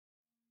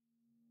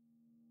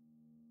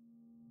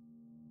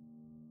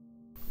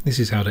This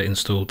is how to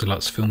install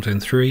DELUTS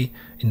Filmtone 3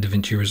 in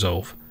DaVinci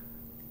Resolve.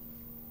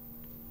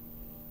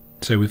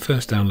 So we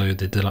first download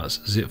the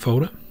DELUTS zip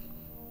folder,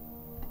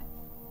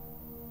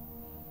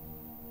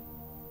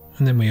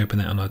 and then we open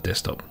it on our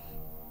desktop.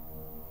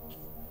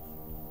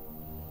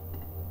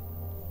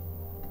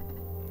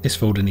 This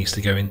folder needs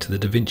to go into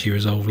the DaVinci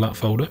Resolve LUT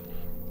folder,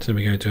 so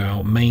we go to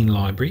our main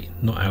library,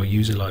 not our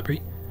user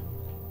library,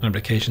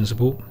 application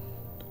support,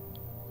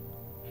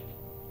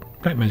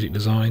 BLACKMAGIC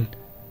design,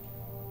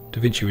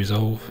 DaVinci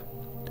Resolve,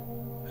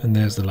 and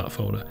there's the LUT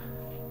folder.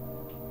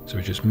 So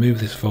we just move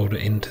this folder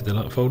into the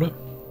LUT folder,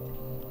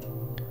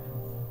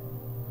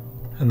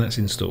 and that's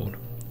installed.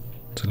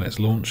 So let's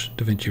launch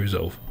DaVinci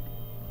Resolve.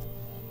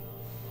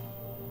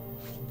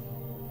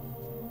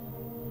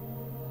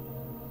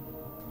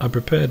 I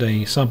prepared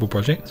a sample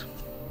project.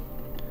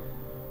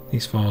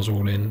 These files are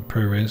all in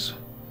ProRes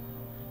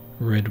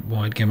red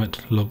wide gamut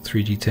log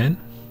 3G10.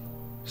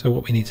 So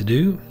what we need to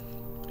do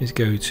is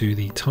go to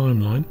the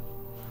timeline,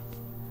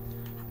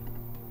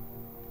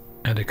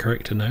 add a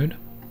corrector node,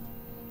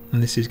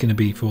 and this is going to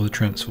be for the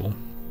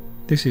transform.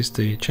 This is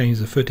to change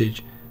the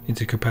footage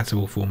into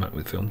compatible format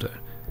with Filmtone.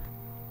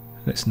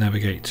 Let's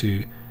navigate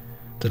to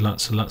the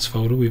DELUTS LUTS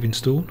folder we've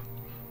installed,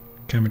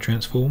 camera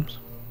transforms,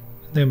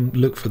 then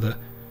look for the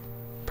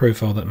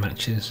profile that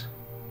matches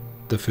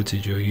the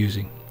footage you're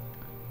using.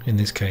 In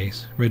this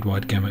case, red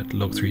wide gamut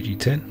log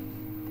 3G10,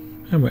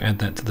 and we'll add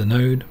that to the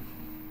node.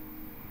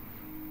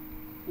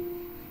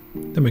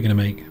 Then we're going to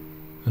make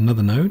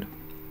another node,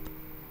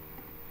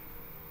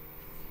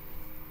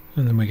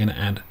 and then we're going to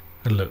add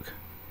a look.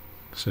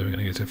 So we're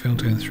going to go to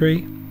Filmtone 3,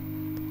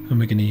 and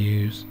we're going to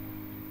use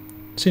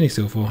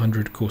CineStill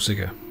 400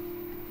 Corsica,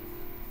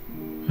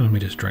 and we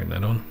just drag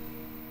that on,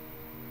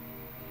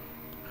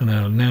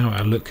 and now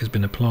our look has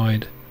been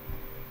applied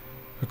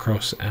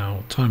across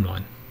our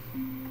timeline.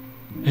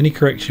 Any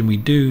correction we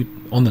do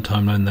on the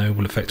timeline though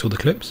will affect all the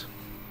clips,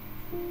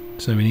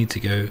 so we need to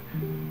go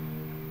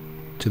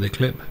to the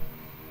clip,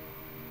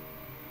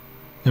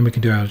 and we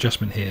can do our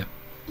adjustment here.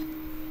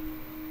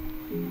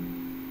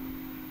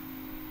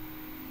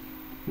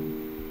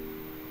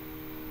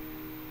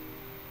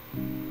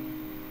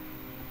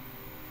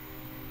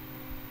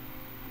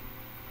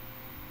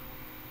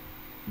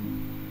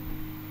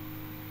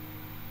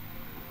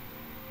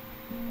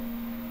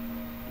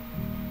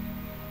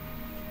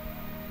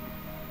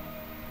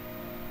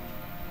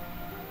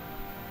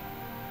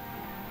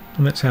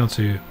 And that's how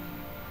to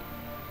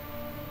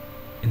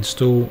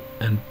install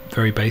and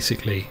very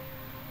basically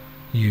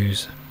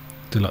use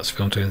DELUTS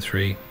Filmtone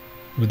 3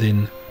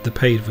 within the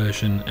paid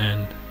version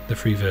and the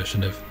free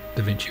version of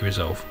DaVinci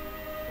Resolve.